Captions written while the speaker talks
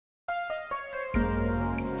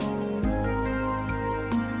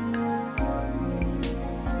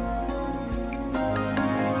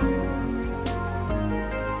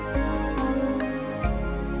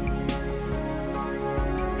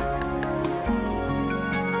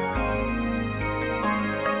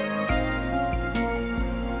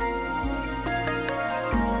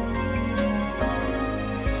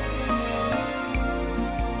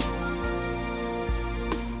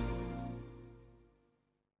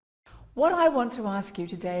What I want to ask you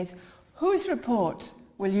today is, whose report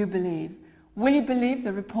will you believe? Will you believe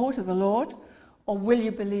the report of the Lord, or will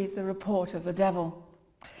you believe the report of the devil?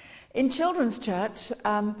 In children's church,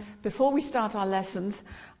 before we start our lessons,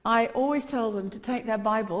 I always tell them to take their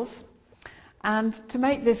Bibles and to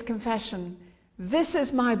make this confession. This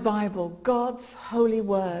is my Bible, God's holy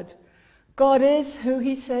word. God is who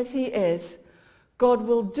he says he is. God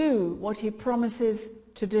will do what he promises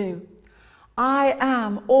to do. I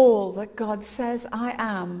am all that God says I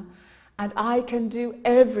am, and I can do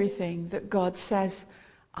everything that God says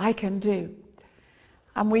I can do.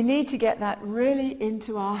 And we need to get that really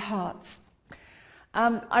into our hearts.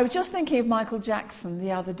 I was just thinking of Michael Jackson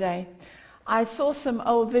the other day. I saw some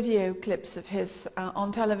old video clips of his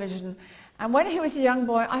on television, and when he was a young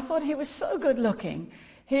boy, I thought he was so good looking.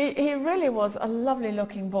 He really was a lovely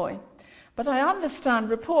looking boy. But I understand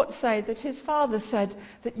reports say that his father said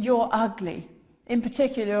that you're ugly. In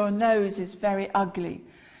particular, your nose is very ugly.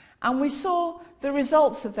 And we saw the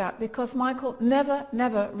results of that because Michael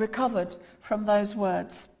never recovered from those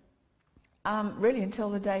words, really until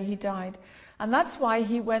the day he died. And that's why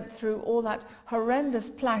he went through all that horrendous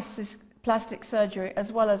plastic surgery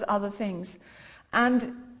as well as other things.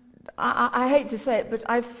 And I hate to say it, but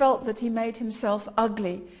I felt that he made himself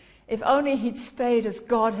ugly. If only he'd stayed as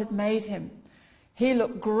God had made him. He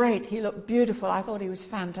looked great. He looked beautiful. I thought he was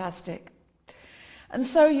fantastic. And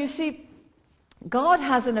so you see, God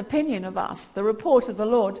has an opinion of us, the report of the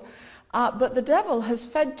Lord, but the devil has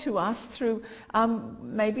fed to us through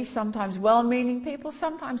maybe sometimes well-meaning people,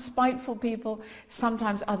 sometimes spiteful people,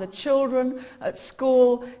 sometimes other children at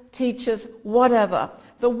school, teachers, whatever.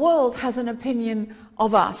 The world has an opinion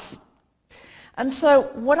of us. And so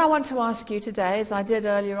what I want to ask you today, as I did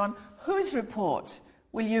earlier on, whose report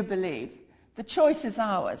will you believe? The choice is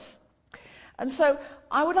ours. And so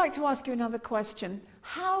I would like to ask you another question.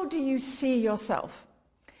 How do you see yourself?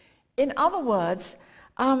 In other words,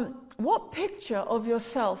 what picture of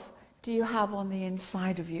yourself do you have on the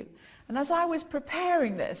inside of you? And as I was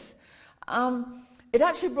preparing this, it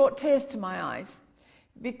actually brought tears to my eyes,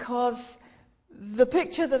 because the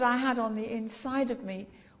picture that I had on the inside of me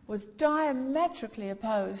was diametrically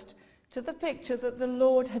opposed to the picture that the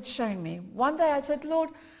Lord had shown me. One day I said, Lord,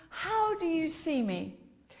 how do you see me?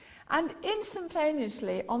 And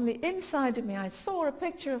instantaneously, on the inside of me, I saw a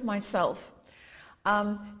picture of myself,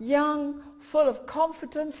 young, full of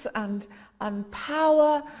confidence and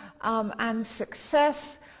power and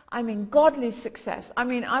success. I mean, godly success. I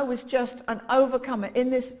mean, I was just an overcomer in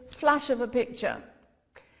this flash of a picture.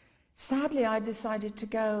 Sadly, I decided to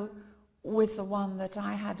go with the one that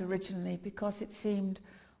I had originally because it seemed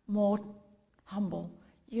more humble,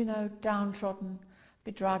 you know, downtrodden,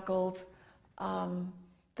 bedraggled,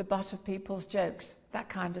 the butt of people's jokes, that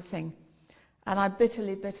kind of thing. And I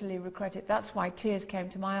bitterly regret it. That's why tears came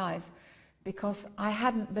to my eyes, because I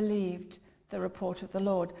hadn't believed the report of the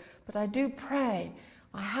Lord. But I do pray,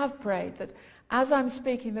 I have prayed, that as I'm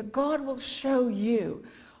speaking, that God will show you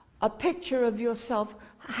a picture of yourself,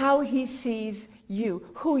 how he sees you,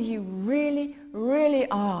 who you really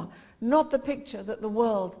are, not the picture that the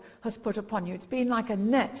world has put upon you. It's been like a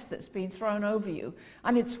net that's been thrown over you,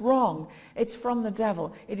 and it's wrong. It's from the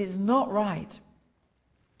devil. It is not right.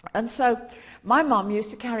 And so my mum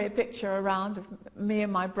used to carry a picture around of me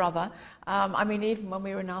and my brother. I mean, even when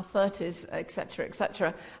we were in our 30s,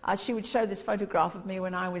 etc., she would show this photograph of me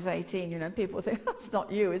when I was 18. You know, people would say, that's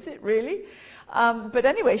not you, is it really? But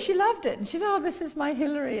anyway, she loved it. And she said, oh, this is my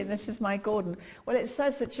Hillary and this is my Gordon. Well, it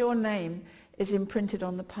says that your name is imprinted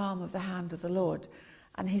on the palm of the hand of the Lord.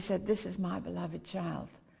 And he said, this is my beloved child,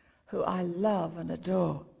 who I love and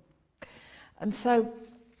adore. And so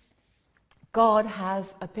God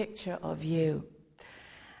has a picture of you.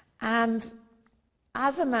 And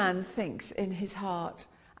as a man thinks in his heart,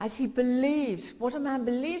 as he believes, what a man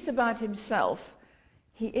believes about himself,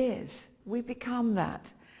 he is. We become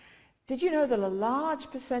that. Did you know that a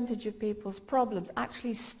large percentage of people's problems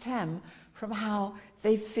actually stem from how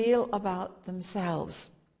they feel about themselves?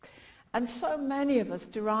 And so many of us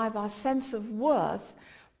derive our sense of worth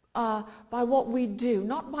by what we do,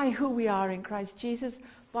 not by who we are in Christ Jesus,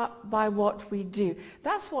 but by what we do.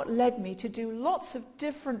 That's what led me to do lots of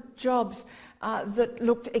different jobs that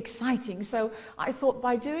looked exciting. So I thought,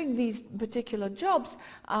 by doing these particular jobs,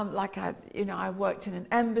 like I worked in an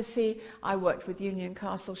embassy, I worked with Union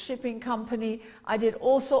Castle Shipping Company, I did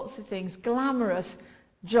all sorts of things, glamorous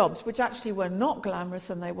jobs, which actually were not glamorous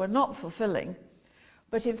and they were not fulfilling.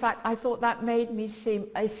 But in fact, I thought that made me seem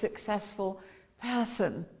a successful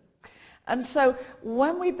person. And so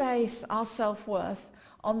when we base our self-worth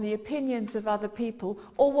on the opinions of other people,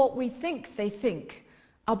 or what we think they think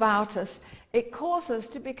about us, it causes us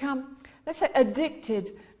to become, let's say,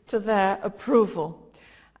 addicted to their approval.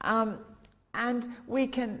 And we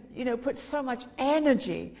can, put so much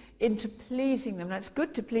energy into pleasing them. That's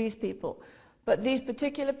good to please people. But these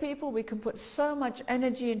particular people, we can put so much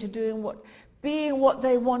energy into being what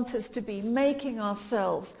they want us to be, making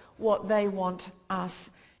ourselves what they want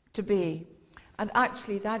us to be. And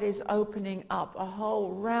actually that is opening up a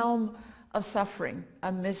whole realm of suffering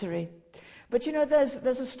and misery. But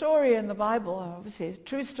there's a story in the Bible, obviously it's a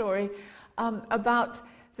true story, about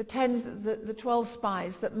the 12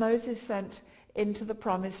 spies that Moses sent into the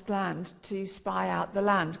promised land to spy out the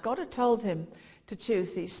land. God had told him to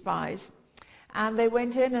choose these spies. And they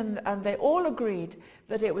went in and they all agreed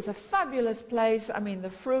that it was a fabulous place. I mean, the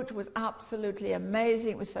fruit was absolutely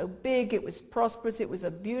amazing. It was so big, it was prosperous, it was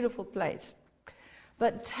a beautiful place.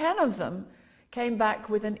 But 10 of them came back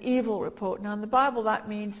with an evil report. Now in the Bible that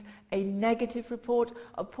means a negative report,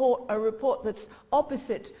 a report that's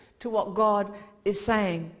opposite to what God is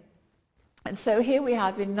saying. And so here we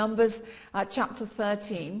have in Numbers chapter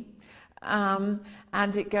 13,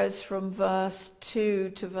 and it goes from verse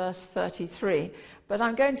 2 to verse 33. But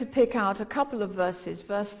I'm going to pick out a couple of verses,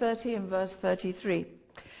 verse 30 and verse 33.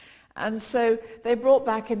 And so they brought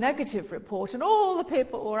back a negative report, and all the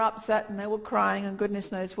people were upset and they were crying and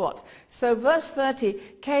goodness knows what. So verse 30,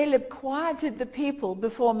 Caleb quieted the people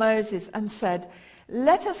before Moses and said,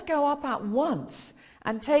 "Let us go up at once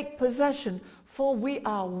and take possession, for we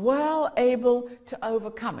are well able to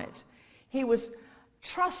overcome it." He was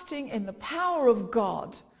trusting in the power of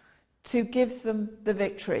God to give them the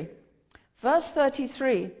victory. Verse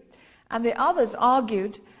 33, and the others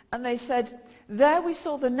argued, and they said, "There we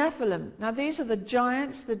saw the Nephilim." Now these are the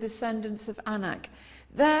giants, the descendants of Anak.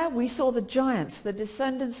 "There we saw the giants, the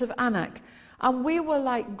descendants of Anak, and we were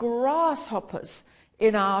like grasshoppers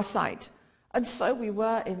in our sight." And so we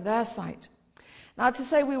were in their sight. Now to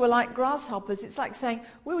say we were like grasshoppers, it's like saying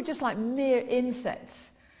we were just like mere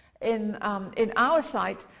insects in our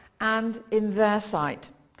sight and in their sight.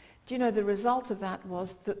 Do you know the result of that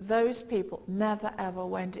was that those people never ever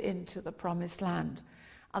went into the promised land.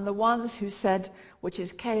 And the ones who said, which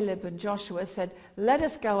is Caleb and Joshua, said, "Let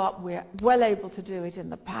us go up, we're well able to do it in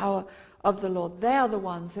the power of the Lord." They are the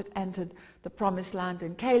ones that entered the promised land.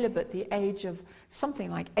 And Caleb, at the age of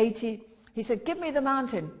something like 80, he said, "Give me the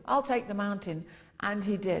mountain, I'll take the mountain." And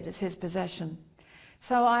he did, as his possession.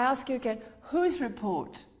 So I ask you again, whose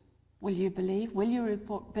report will you believe? Will you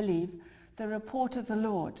believe the report of the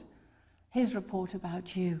Lord, his report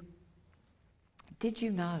about you? Did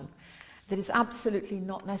you know that it's absolutely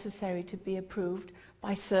not necessary to be approved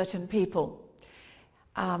by certain people?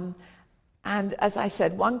 And as I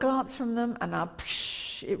said, one glance from them and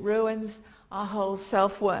it ruins our whole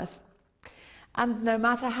self-worth. And no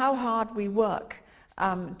matter how hard we work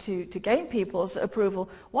to gain people's approval,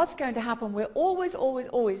 what's going to happen? We're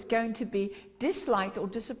always going to be disliked or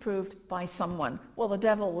disapproved by someone. Well, the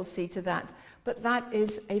devil will see to that. But that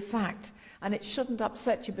is a fact. And it shouldn't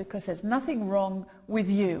upset you because there's nothing wrong with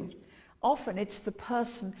you. Often it's the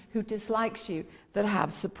person who dislikes you that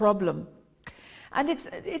has the problem. And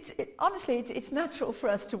honestly, it's natural for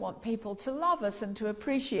us to want people to love us and to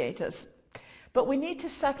appreciate us. But we need to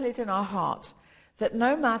settle it in our heart that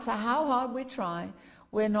no matter how hard we try,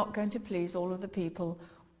 we're not going to please all of the people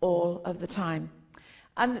all of the time.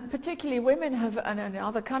 And particularly women and in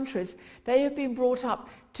other countries, they have been brought up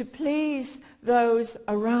to please those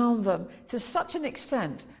around them to such an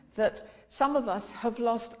extent that some of us have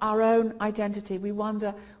lost our own identity. We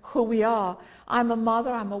wonder who we are. I'm a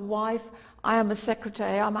mother, I'm a wife, I am a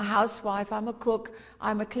secretary, I'm a housewife, I'm a cook,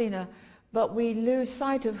 I'm a cleaner. But we lose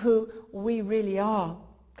sight of who we really are.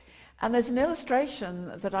 And there's an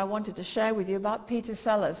illustration that I wanted to share with you about Peter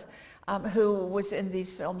Sellers, who was in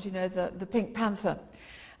these films, the Pink Panther.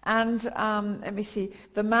 And let me see,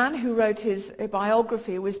 the man who wrote his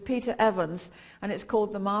biography was Peter Evans, and it's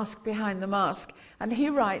called The Mask Behind the Mask. And he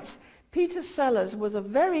writes, "Peter Sellers was a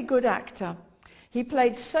very good actor. He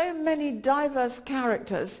played so many diverse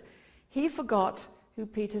characters, he forgot who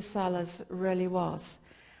Peter Sellers really was."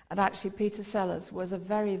 And actually Peter Sellers was a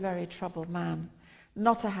very, very troubled man,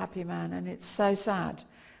 not a happy man, and it's so sad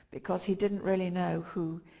because he didn't really know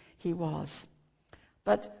who he was.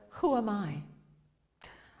 But who am I?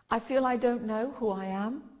 I feel I don't know who I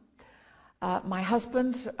am. My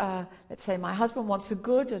husband, let's say my husband wants a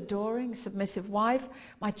good, adoring, submissive wife.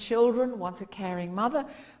 My children want a caring mother.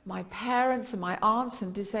 My parents and my aunts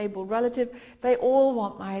and disabled relative, they all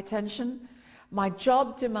want my attention. My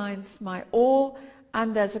job demands my all,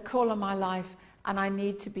 and there's a call on my life, and I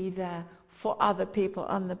need to be there for other people.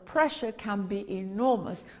 And the pressure can be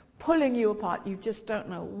enormous, pulling you apart. You just don't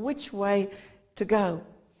know which way to go.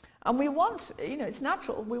 And we want, it's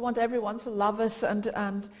natural, we want everyone to love us and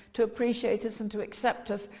to appreciate us and to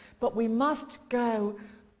accept us, but we must go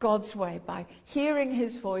God's way by hearing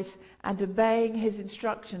his voice and obeying his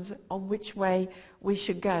instructions on which way we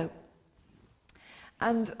should go.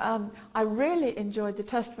 And I really enjoyed the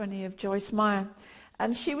testimony of Joyce Meyer.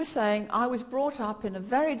 And she was saying, I was brought up in a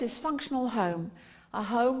very dysfunctional home, a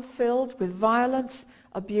home filled with violence,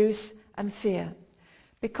 abuse, and fear.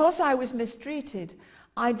 Because I was mistreated,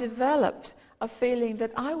 I developed a feeling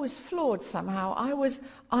that I was flawed somehow. I was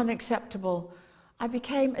unacceptable. I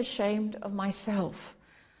became ashamed of myself.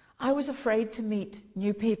 I was afraid to meet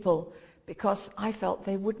new people because I felt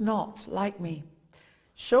they would not like me.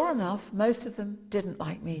 Sure enough, most of them didn't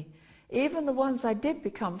like me. Even the ones I did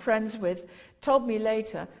become friends with told me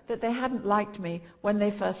later that they hadn't liked me when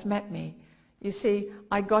they first met me. You see,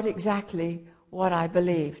 I got exactly what I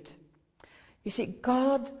believed. You see,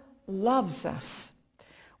 God loves us.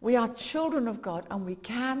 We are children of God, and we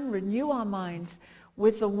can renew our minds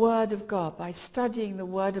with the Word of God by studying the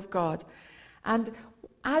Word of God. And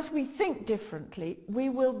as we think differently, we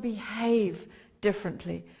will behave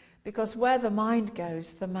differently, because where the mind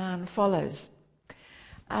goes, the man follows.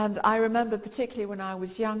 And I remember particularly when I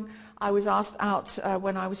was young, I was asked out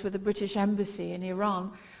when I was with the British Embassy in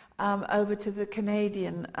Iran over to the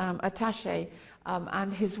Canadian attaché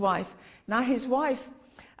and his wife. Now his wife,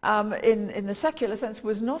 in the secular sense,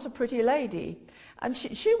 was not a pretty lady, and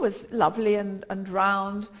she was lovely and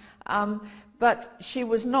round, but she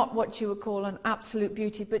was not what you would call an absolute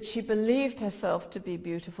beauty, but she believed herself to be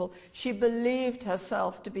beautiful. She believed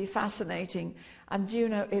herself to be fascinating, and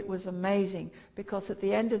it was amazing, because at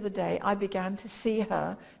the end of the day I began to see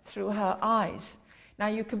her through her eyes. Now,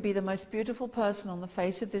 you can be the most beautiful person on the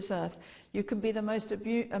face of this earth. You can be the most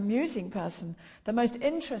amusing person, the most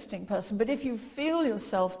interesting person. But if you feel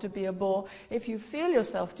yourself to be a bore, if you feel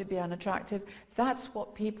yourself to be unattractive, that's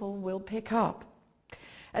what people will pick up.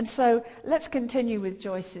 And so let's continue with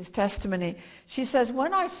Joyce's testimony. She says,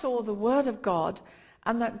 when I saw the Word of God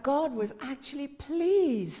and that God was actually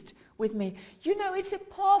pleased with me. It's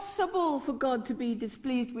impossible for God to be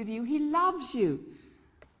displeased with you. He loves you.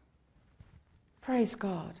 Praise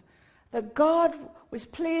God, that God was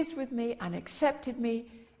pleased with me and accepted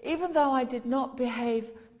me, even though I did not behave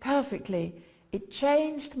perfectly. It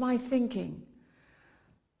changed my thinking.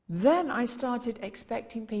 Then I started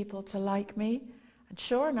expecting people to like me, and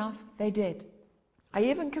sure enough, they did. I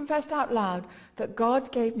even confessed out loud that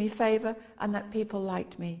God gave me favor and that people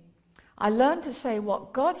liked me. I learned to say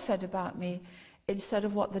what God said about me instead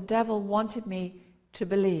of what the devil wanted me to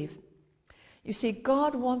believe. You see,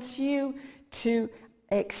 God wants you to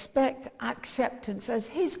expect acceptance as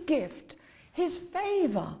his gift, his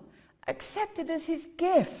favor, accepted as his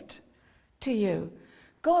gift to you.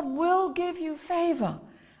 God will give you favor,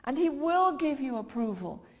 and he will give you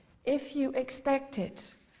approval if you expect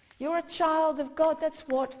it. You're a child of God. That's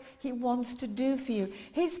what he wants to do for you.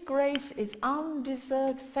 His grace is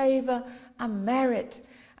undeserved favor and merit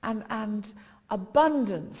and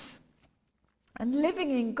abundance. And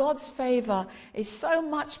living in God's favor is so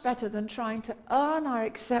much better than trying to earn our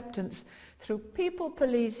acceptance through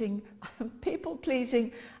people-pleasing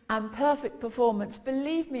and perfect performance.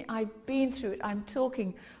 Believe me, I've been through it. I'm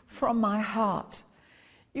talking from my heart.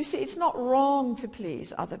 You see, it's not wrong to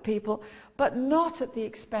please other people, but not at the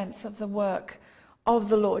expense of the work of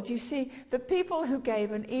the Lord. You see, the people who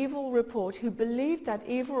gave an evil report, who believed that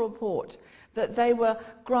evil report, that they were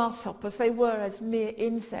grasshoppers, they were as mere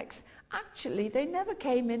insects, actually, they never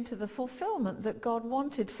came into the fulfillment that God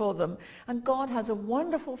wanted for them. And God has a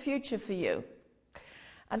wonderful future for you.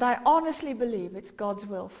 And I honestly believe it's God's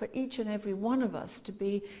will for each and every one of us to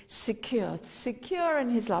be secure in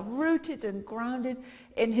his love, rooted and grounded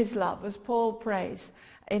in his love, as Paul prays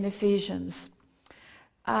in Ephesians.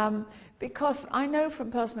 Because I know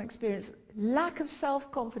from personal experience, lack of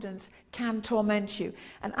self-confidence can torment you.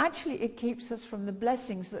 And actually, it keeps us from the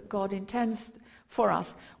blessings that God intends for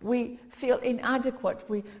us. We feel inadequate.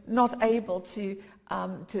 We're not able to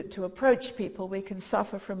approach people. We can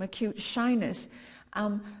suffer from acute shyness.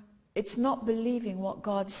 It's not believing what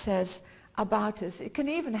God says about us. It can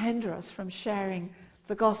even hinder us from sharing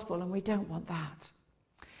the gospel, and we don't want that.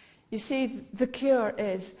 You see, the cure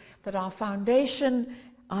is that our foundation,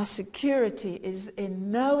 our security is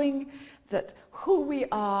in knowing that who we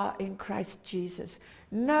are in Christ Jesus,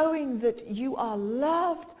 knowing that you are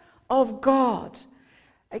loved of God,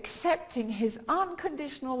 accepting his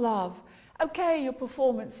unconditional love. Okay, your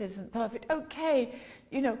performance isn't perfect. Okay,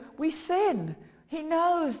 we sin. He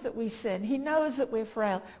knows that we sin. He knows that we're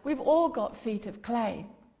frail. We've all got feet of clay.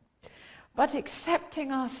 but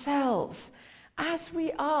accepting ourselves as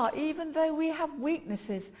we are, even though we have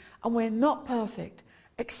weaknesses and we're not perfect.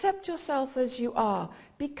 Accept yourself as you are.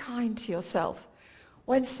 Be kind to yourself.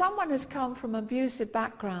 When someone has come from an abusive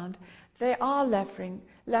background, they are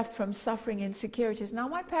left from suffering insecurities. Now,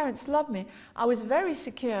 my parents loved me. I was very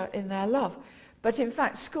secure in their love. But in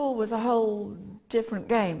fact, school was a whole different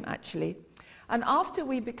game, actually. And after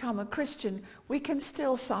we become a Christian, we can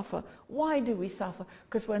still suffer. Why do we suffer?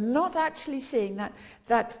 Because we're not actually seeing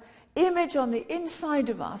that image on the inside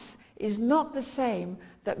of us is not the same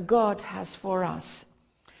that God has for us.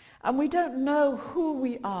 And we don't know who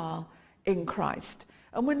we are in Christ.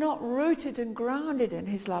 And we're not rooted and grounded in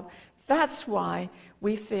his love. That's why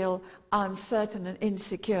we feel uncertain and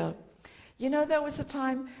insecure. You know, there was a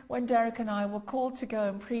time when Derek and I were called to go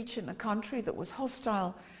and preach in a country that was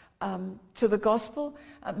hostile to the gospel.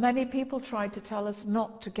 Many people tried to tell us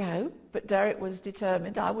not to go, but Derek was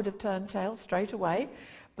determined. I would have turned tail straight away,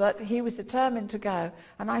 but he was determined to go.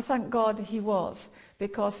 And I thank God he was,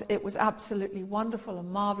 because it was absolutely wonderful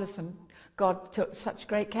and marvelous, and God took such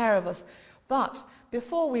great care of us. But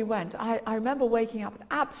before we went, I remember waking up in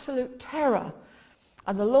absolute terror.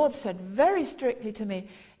 And the Lord said very strictly to me,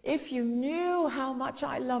 if you knew how much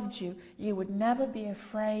I loved you, you would never be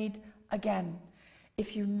afraid again.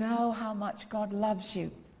 If you know how much God loves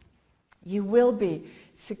you, you will be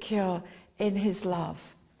secure in his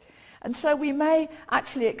love. And so we may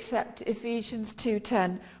actually accept Ephesians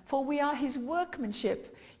 2:10, for we are his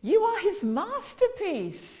workmanship. You are his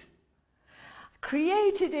masterpiece,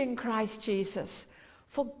 created in Christ Jesus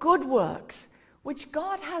for good works, which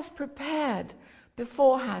God has prepared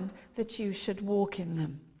beforehand that you should walk in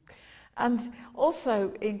them. And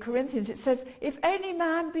also in Corinthians it says, if any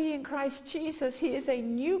man be in Christ Jesus, he is a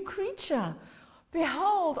new creature.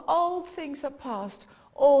 Behold, old things are past,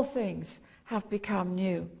 all things have become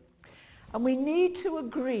new. And we need to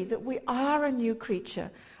agree that we are a new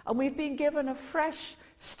creature, and we've been given a fresh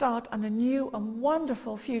start and a new and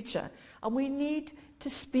wonderful future, and we need to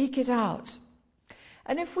speak it out.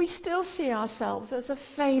 And if we still see ourselves as a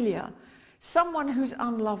failure, someone who's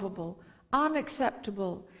unlovable,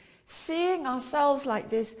 unacceptable, seeing ourselves like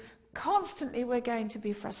this, constantly we're going to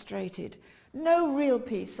be frustrated. No real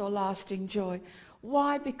peace or lasting joy.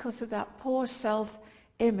 Why? Because of that poor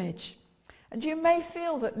self-image. And you may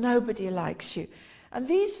feel that nobody likes you. And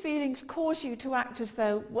these feelings cause you to act as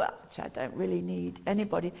though, well, I don't really need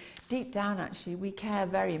anybody. Deep down, actually, we care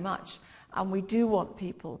very much. And we do want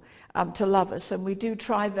people to love us. And we do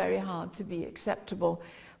try very hard to be acceptable.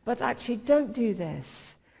 But actually, don't do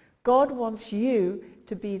this. God wants you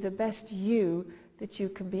to be the best you that you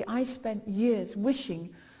can be. I spent years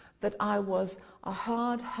wishing that I was a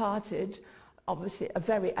hard-hearted, obviously a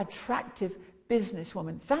very attractive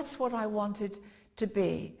businesswoman. That's what I wanted to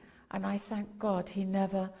be. And I thank God he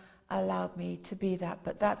never allowed me to be that.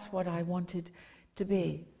 But that's what I wanted to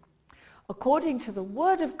be. According to the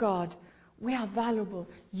Word of God, we are valuable.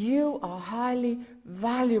 You are highly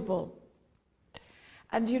valuable.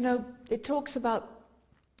 And you know, it talks about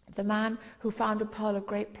the man who found a pearl of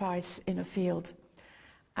great price in a field.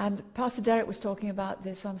 And Pastor Derek was talking about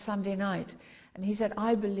this on Sunday night. And he said,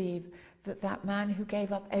 I believe that that man who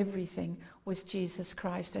gave up everything was Jesus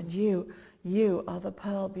Christ. And you are the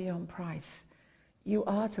pearl beyond price. You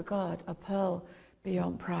are to God a pearl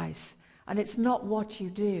beyond price. And it's not what you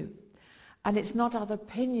do. And it's not other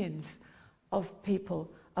opinions of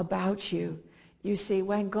people about you. You see,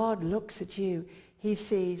 when God looks at you, he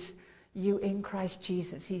sees you in Christ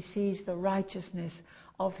Jesus. He sees the righteousness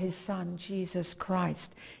of his Son, Jesus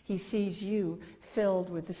Christ. He sees you filled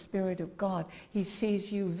with the Spirit of God. He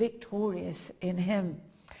sees you victorious in him.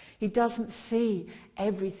 He doesn't see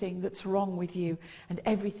everything that's wrong with you and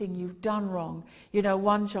everything you've done wrong. You know,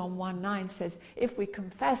 1 John 1:9 says, if we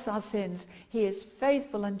confess our sins, he is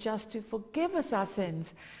faithful and just to forgive us our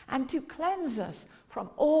sins and to cleanse us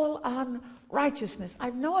from all unrighteousness.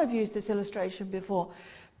 I know I've used this illustration before,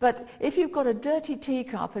 but if you've got a dirty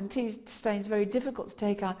teacup, and tea stains very difficult to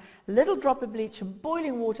take out, a little drop of bleach and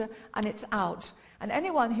boiling water and it's out. And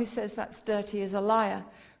anyone who says that's dirty is a liar.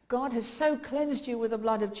 God has so cleansed you with the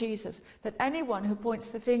blood of Jesus that anyone who points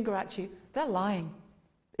the finger at you, they're lying.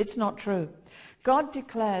 It's not true. God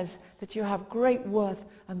declares that you have great worth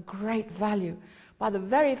and great value by the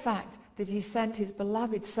very fact that he sent his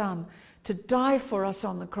beloved Son to die for us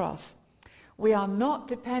on the cross. We are not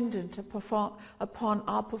dependent upon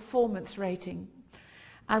our performance rating.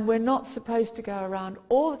 And we're not supposed to go around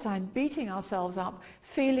all the time beating ourselves up,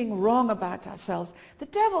 feeling wrong about ourselves. The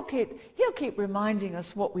devil, he'll keep reminding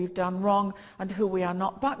us what we've done wrong and who we are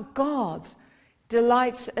not. But God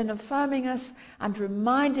delights in affirming us and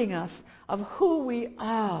reminding us of who we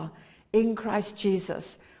are in Christ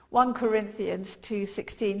Jesus. 1 Corinthians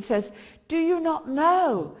 2:16 says, "Do you not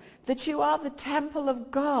know that you are the temple of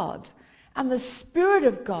God, and the Spirit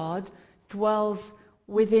of God dwells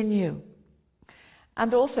within you?"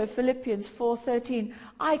 And also Philippians 4:13,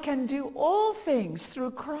 "I can do all things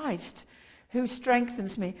through Christ who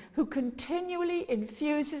strengthens me," who continually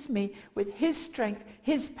infuses me with his strength,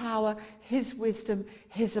 his power, his wisdom,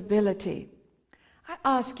 his ability. I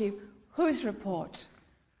ask you, whose report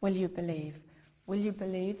will you believe? Will you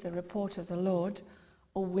believe the report of the Lord,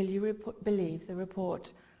 or will you believe the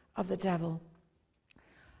report of the devil?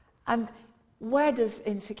 And where does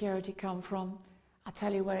insecurity come from? I'll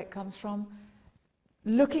tell you where it comes from.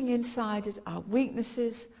 Looking inside at our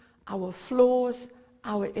weaknesses, our flaws,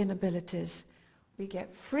 our inabilities. We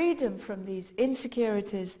get freedom from these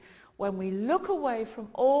insecurities when we look away from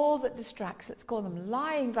all that distracts. Let's call them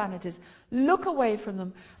lying vanities. Look away from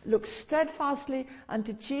them. Look steadfastly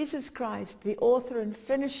unto Jesus Christ, the author and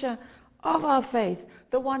finisher of our faith,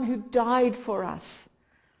 the one who died for us.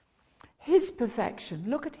 His perfection.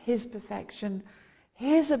 Look at his perfection,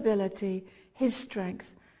 his ability, his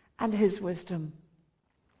strength, and his wisdom.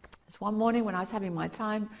 It's one morning when I was having my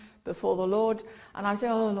time before the Lord, and I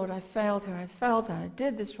said, "Oh Lord, I failed her, I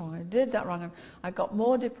did this wrong, I did that wrong," and I got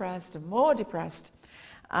more depressed and more depressed.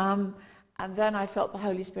 And then I felt the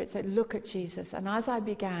Holy Spirit say, "Look at Jesus." And as I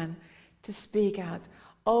began to speak out,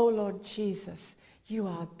 "Oh Lord Jesus, you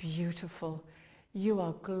are beautiful, you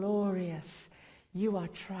are glorious, you are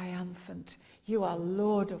triumphant, you are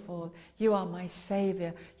Lord of all, you are my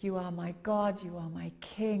Savior, you are my God, you are my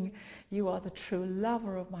King, you are the true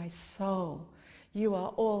lover of my soul. You are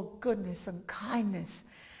all goodness and kindness."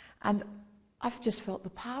 And I've just felt the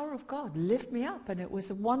power of God lift me up, and it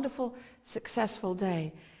was a wonderful, successful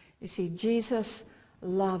day. You see, Jesus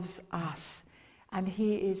loves us, and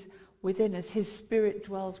he is within us. His Spirit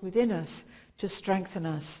dwells within us to strengthen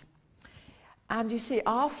us. And you see,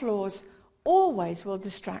 our flaws always will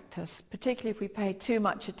distract us, particularly if we pay too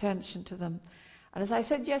much attention to them. And as I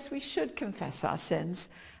said, yes, we should confess our sins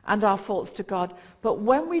and our faults to God. But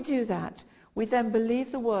when we do that, we then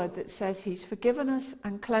believe the word that says he's forgiven us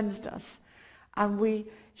and cleansed us. And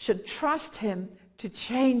we should trust him to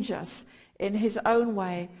change us in his own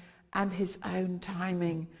way and his own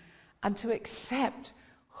timing, and to accept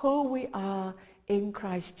who we are in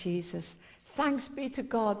Christ Jesus. Thanks be to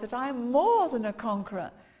God that I am more than a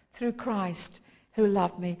conqueror through Christ who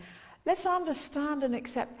loved me. Let's understand and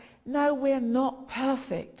accept, no, we're not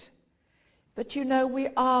perfect, but you know we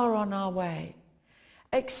are on our way.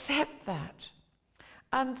 Accept that.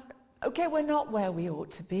 And okay, we're not where we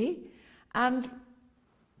ought to be, and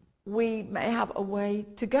we may have a way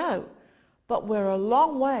to go, but we're a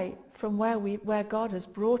long way from where God has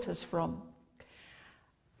brought us from.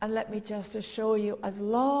 And let me just assure you, as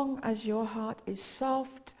long as your heart is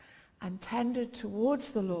soft and tender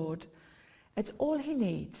towards the Lord, it's all he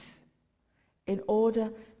needs in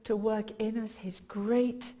order to work in us his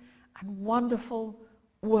great and wonderful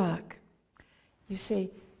work. You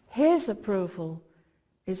see, his approval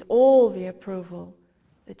is all the approval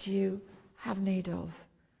that you have need of.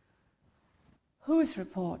 Whose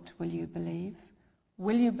report will you believe?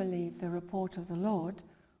 Will you believe the report of the Lord,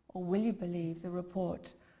 or will you believe the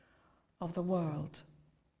report of the world?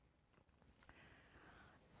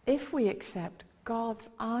 If we accept God's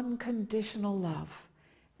unconditional love,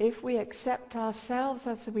 if we accept ourselves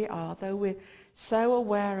as we are, though we're so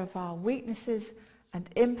aware of our weaknesses and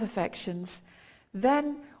imperfections,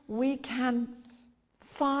 then we can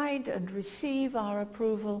find and receive our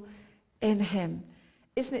approval in him.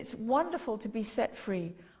 Isn't it wonderful to be set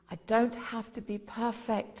free? I don't have to be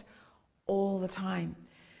perfect all the time.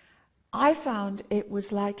 I found it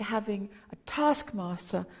was like having a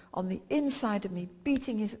taskmaster on the inside of me,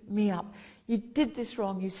 beating me up. You did this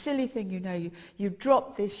wrong, you silly thing, you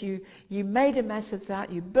dropped this, you made a mess of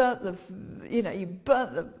that, you burnt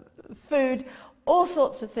the food, all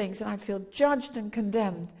sorts of things, and I feel judged and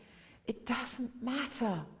condemned. It doesn't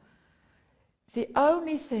matter. The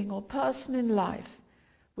only thing or person in life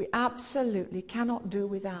we absolutely cannot do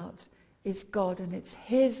without is God, and it's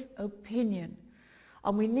his opinion.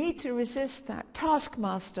 And we need to resist that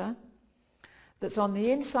taskmaster that's on the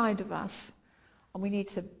inside of us, and we need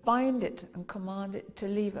to bind it and command it to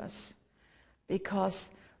leave us. Because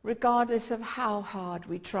regardless of how hard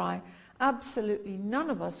we try, absolutely none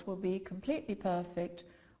of us will be completely perfect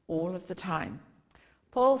all of the time.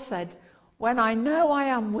 Paul said, "When I know I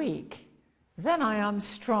am weak, then I am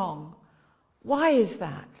strong." Why is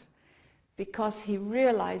that? Because he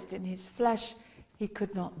realized in his flesh he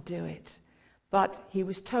could not do it. But he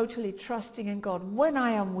was totally trusting in God. When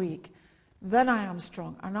I am weak, then I am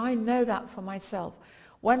strong. And I know that for myself.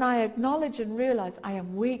 When I acknowledge and realize I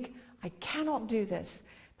am weak, I cannot do this,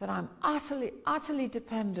 that I'm utterly, utterly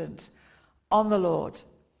dependent on the Lord.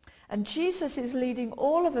 And Jesus is leading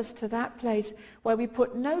all of us to that place where we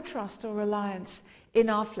put no trust or reliance in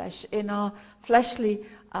our flesh, in our fleshly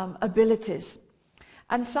abilities.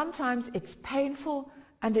 And sometimes it's painful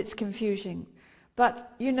and it's confusing.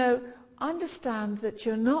 But, understand that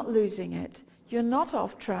you're not losing it. You're not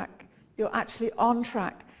off track. You're actually on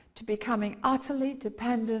track to becoming utterly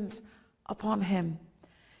dependent upon him.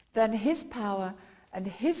 Then his power and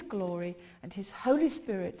his glory and his Holy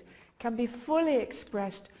Spirit can be fully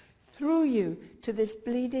expressed through you to this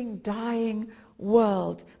bleeding, dying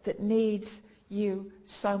world that needs you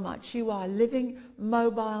so much. You are a living,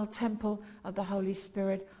 mobile temple of the Holy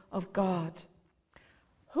Spirit of God.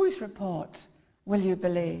 Whose report will you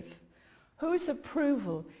believe? Whose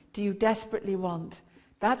approval do you desperately want?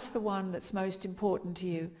 That's the one that's most important to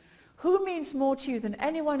you. Who means more to you than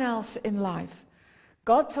anyone else in life?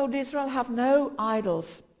 God told Israel, have no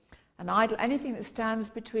idols. An idol, anything that stands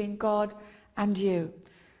between God and you.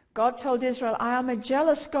 God told Israel, I am a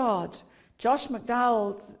jealous God. Josh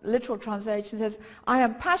McDowell's literal translation says, I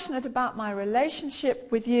am passionate about my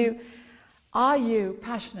relationship with you. Are you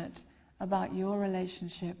passionate about your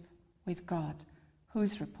relationship with God?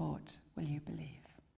 Whose report will you believe?